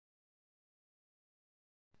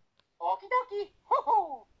Okie dokie. Ho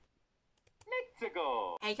ho. Let's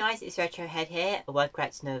go. Hey guys, it's Retrohead here, and welcome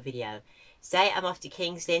back to another video. Today I'm off to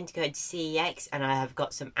King's Lynn to go to Cex, and I have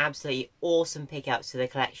got some absolutely awesome pickups for the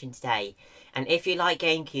collection today. And if you like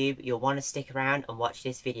Gamecube, you'll want to stick around and watch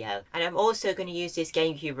this video. And I'm also going to use this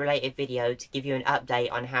Gamecube related video to give you an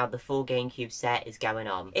update on how the full Gamecube set is going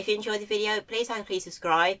on. If you enjoyed the video, please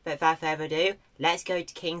subscribe, but without further ado, let's go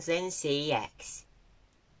to King's Lynn Cex.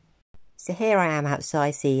 So here I am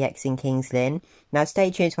outside Cex in King's Lynn. Now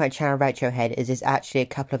stay tuned to my channel Retrohead, as there's actually a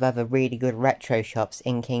couple of other really good retro shops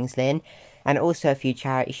in King's Lynn, and also a few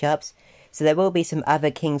charity shops. So there will be some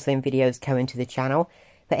other King's Lynn videos coming to the channel.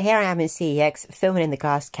 But here I am in Cex, filming in the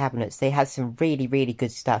glass cabinets. They have some really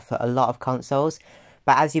good stuff for a lot of consoles.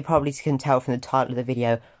 But as you probably can tell from the title of the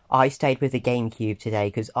video, I stayed with the Gamecube today,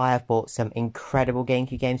 because I have bought some incredible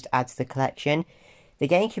Gamecube games to add to the collection. The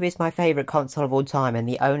Gamecube is my favourite console of all time, and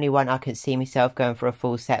the only one I can see myself going for a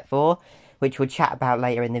full set for, which we'll chat about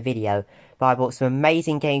later in the video. But I bought some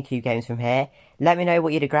amazing Gamecube games from here. Let me know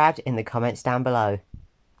what you'd have grabbed in the comments down below.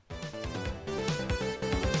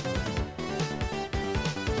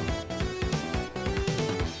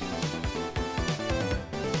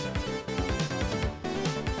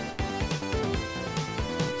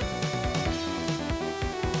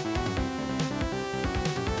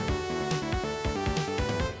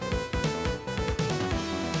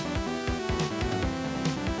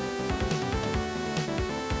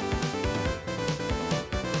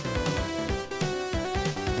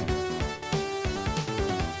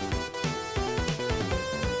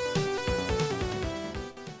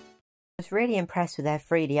 I was really impressed with their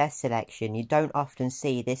 3DS selection. You don't often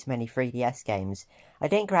see this many 3DS games. I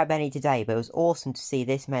didn't grab any today, but it was awesome to see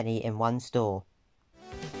this many in one store.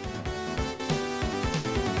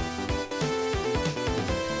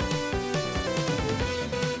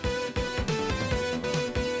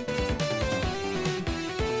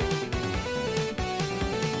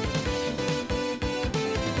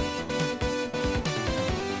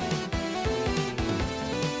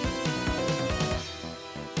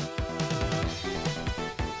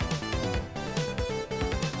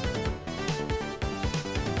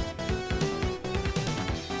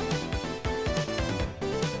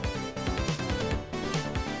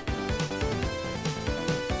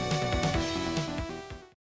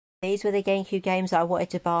 These were the Gamecube games that I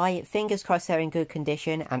wanted to buy. Fingers crossed they're in good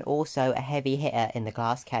condition, and also a heavy hitter in the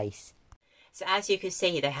glass case. So as you can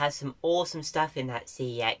see, they have some awesome stuff in that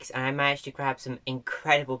Cex, and I managed to grab some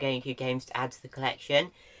incredible Gamecube games to add to the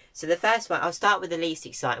collection. So the first one, I'll start with the least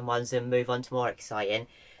exciting ones and move on to more exciting.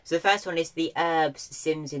 So the first one is the Herbs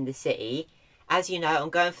Sims in the City. As you know, I'm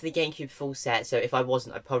going for the Gamecube full set, so if I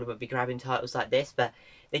wasn't, I probably wouldn't be grabbing titles like this, but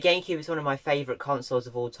the Gamecube is one of my favourite consoles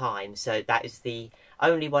of all time, so that is the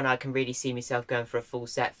only one I can really see myself going for a full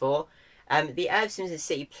set for. The Herbs Sims in the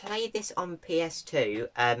City, played this on PS2,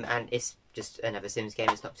 and it's just another Sims game,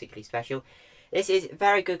 it's not particularly special. This is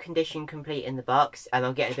very good condition, complete in the box, and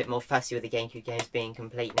I'm getting a bit more fussy with the Gamecube games being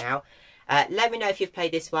complete now. Let me know if you've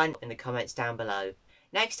played this one in the comments down below.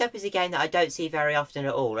 Next up is a game that I don't see very often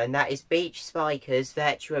at all, and that is Beach Spikers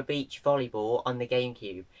Virtua Beach Volleyball on the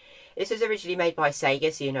Gamecube. This was originally made by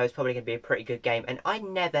Sega, so you know it's probably going to be a pretty good game, and I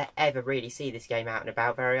never ever really see this game out and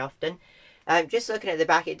about very often. Just looking at the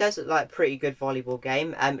back, it does look like a pretty good volleyball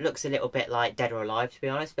game. It looks a little bit like Dead or Alive, to be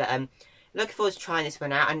honest, but looking forward to trying this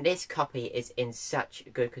one out, and this copy is in such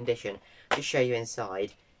good condition. I'll just show you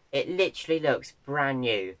inside. It literally looks brand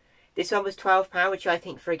new. This one was £12, which I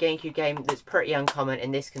think for a Gamecube game that's pretty uncommon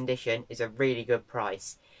in this condition is a really good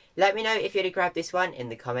price. Let me know if you'd have grabbed this one in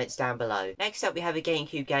the comments down below. Next up we have a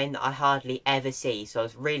Gamecube game that I hardly ever see, so I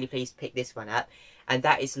was really pleased to pick this one up, and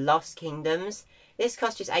that is Lost Kingdoms. This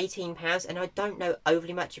cost just £18, and I don't know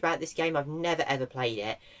overly much about this game. I've never ever played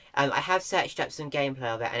it. I have searched up some gameplay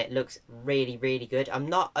of it, and it looks really good. I'm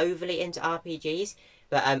not overly into RPGs,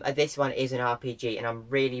 but this one is an RPG, and I'm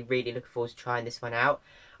really looking forward to trying this one out.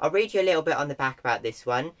 I'll read you a little bit on the back about this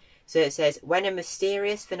one. So it says, when a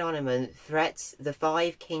mysterious phenomenon threats the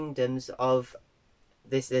 5 kingdoms of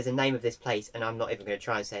this, there's a name of this place, and I'm not even going to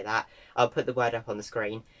try and say that. I'll put the word up on the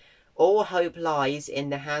screen. All hope lies in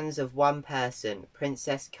the hands of one person,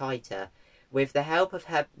 Princess Kaita. With the help of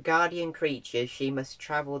her guardian creatures, she must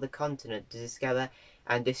travel the continent to discover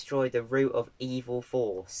and destroy the root of evil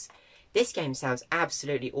force. This game sounds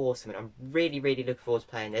absolutely awesome, and I'm really looking forward to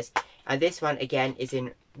playing this. And this one, again, is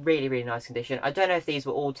in really nice condition. I don't know if these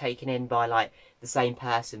were all taken in by, like, the same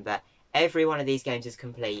person, but every one of these games is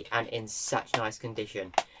complete and in such nice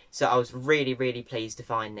condition. So I was really pleased to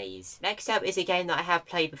find these. Next up is a game that I have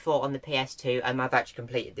played before on the PS2, and I've actually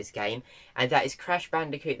completed this game, and that is Crash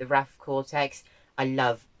Bandicoot: The Wrath of Cortex.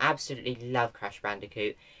 I absolutely love Crash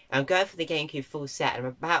Bandicoot. I'm going for the GameCube full set,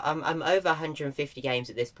 and I'm over 150 games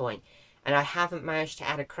at this point, and I haven't managed to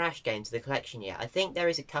add a Crash game to the collection yet. I think there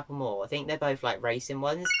is a couple more. I think they're both like racing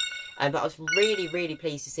ones. But I was really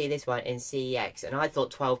pleased to see this one in CEX, and I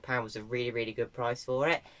thought £12 was a really good price for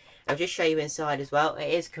it. I'll just show you inside as well. It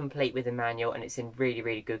is complete with a manual, and it's in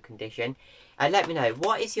really good condition. Let me know,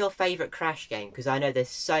 what is your favourite Crash game? Because I know there's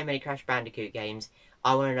so many Crash Bandicoot games.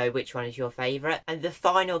 I want to know which one is your favourite. And the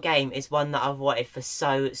final game is one that I've wanted for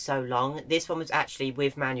so long. This one was actually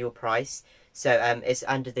with manual price. So it's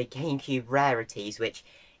under the GameCube Rarities, which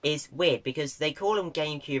is weird because they call them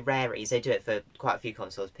GameCube Rarities. They do it for quite a few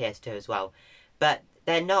consoles, PS2 as well. But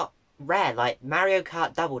they're not rare. Like Mario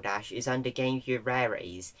Kart Double Dash is under GameCube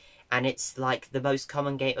Rarities. And it's like the most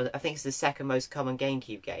common game. I think it's the second most common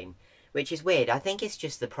GameCube game. Which is weird. I think it's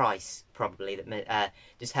just the price, probably, that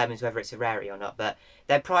determines whether it's a rarity or not. But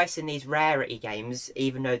they're pricing these rarity games,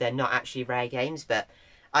 even though they're not actually rare games. But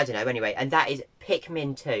I don't know, anyway. And that is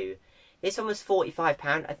Pikmin 2. This one was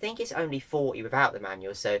 £45. I think it's only £40 without the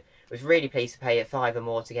manual. So I was really pleased to pay £5 or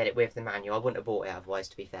more to get it with the manual. I wouldn't have bought it otherwise,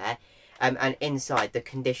 to be fair. And inside, the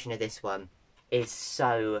condition of this one is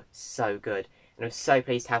so good. And I'm so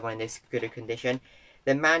pleased to have one in this good a condition.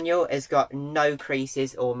 The manual has got no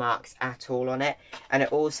creases or marks at all on it. And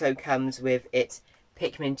it also comes with its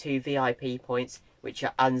Pikmin 2 VIP points, which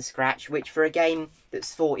are unscratched. Which for a game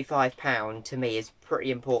that's £45 to me is pretty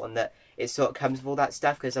important that it sort of comes with all that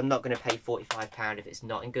stuff. Because I'm not going to pay £45 if it's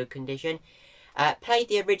not in good condition. Played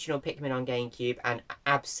the original Pikmin on GameCube and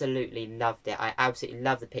absolutely loved it. I absolutely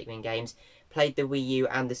love the Pikmin games. Played the Wii U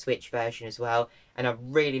and the Switch version as well. And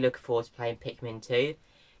I'm really looking forward to playing Pikmin 2.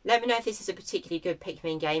 Let me know if this is a particularly good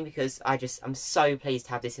Pikmin game, because I'm so pleased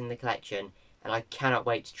to have this in the collection, and I cannot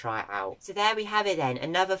wait to try it out. So there we have it then,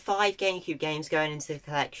 another 5 GameCube games going into the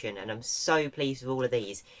collection, and I'm so pleased with all of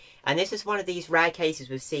these. And this is one of these rare cases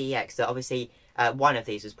with CEX that obviously one of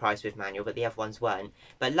these was priced with manual, but the other ones weren't.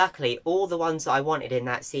 But luckily, all the ones that I wanted in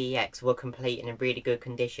that CEX were complete and in really good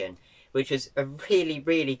condition, which was a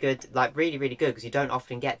really good, like really good, because you don't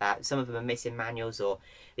often get that. Some of them are missing manuals or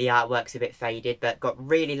the artwork's a bit faded, but got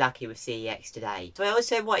really lucky with CEX today. So I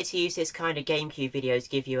also wanted to use this kind of GameCube video to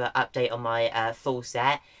give you an update on my full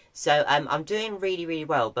set. So I'm doing really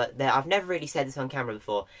well, but I've never really said this on camera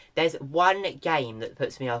before. There's one game that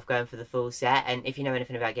puts me off going for the full set, and if you know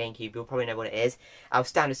anything about GameCube, you'll probably know what it is. I'll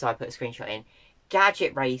stand aside, put a screenshot in.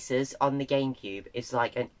 Gadget Racers on the GameCube is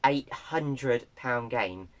like an £800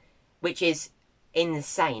 game, which is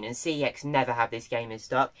insane, and CEX never have this game in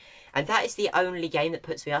stock. And that is the only game that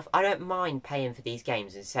puts me off. I don't mind paying for these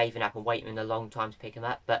games and saving up and waiting a long time to pick them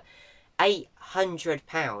up, but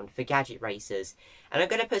 £800 for Gadget Racers. And I'm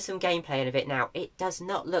going to put some gameplay in of it now. It does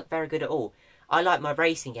not look very good at all. I like my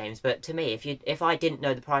racing games, but to me, if I didn't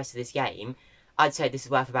know the price of this game, I'd say this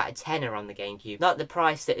is worth about a tenner on the GameCube. Not the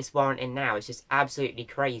price that it's warranting now, it's just absolutely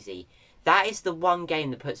crazy. That is the one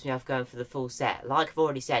game that puts me off going for the full set. Like I've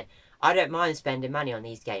already said, I don't mind spending money on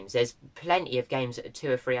these games. There's plenty of games that are £200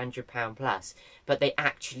 or £300 plus, but they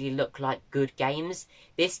actually look like good games.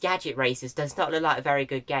 This Gadget Racers does not look like a very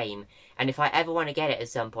good game, and if I ever want to get it at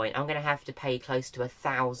some point, I'm going to have to pay close to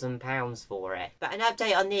 £1,000 for it. But an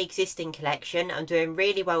update on the existing collection. I'm doing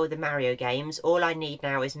really well with the Mario games. All I need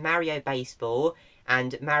now is Mario Baseball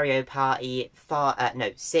and Mario Party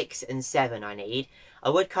 6 and 7 I need. I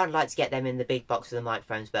would kind of like to get them in the big box with the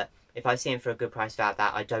microphones, but if I see them for a good price without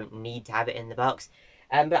that, I don't need to have it in the box.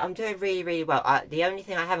 But I'm doing really well. The only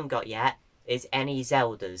thing I haven't got yet is any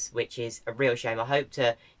Zeldas, which is a real shame. I hope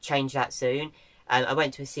to change that soon. I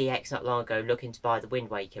went to a CEX not long ago looking to buy the Wind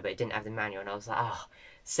Waker, but it didn't have the manual, and I was like, oh,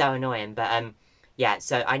 so annoying. But yeah,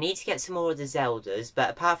 so I need to get some more of the Zeldas, but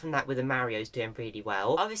apart from that, with the Mario's doing really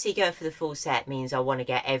well. Obviously, going for the full set means I want to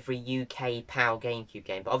get every UK PAL GameCube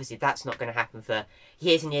game, but obviously that's not going to happen for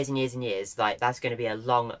years and years. Like, that's going to be a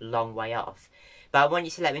long way off. But I want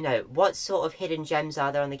you to let me know, what sort of hidden gems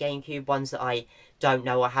are there on the GameCube, ones that I don't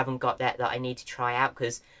know or haven't got that I need to try out,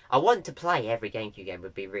 because I want to play every GameCube game,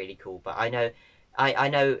 would be really cool, but I know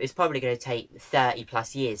it's probably going to take 30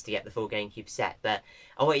 plus years to get the full GameCube set, but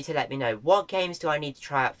I want you to let me know, what games do I need to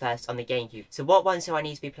try out first on the GameCube? So what ones do I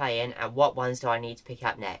need to be playing, and what ones do I need to pick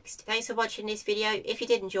up next? Thanks for watching this video. If you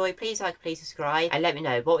did enjoy, please like, please subscribe, and let me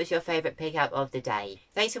know what was your favourite pickup of the day.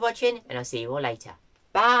 Thanks for watching, and I'll see you all later.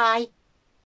 Bye!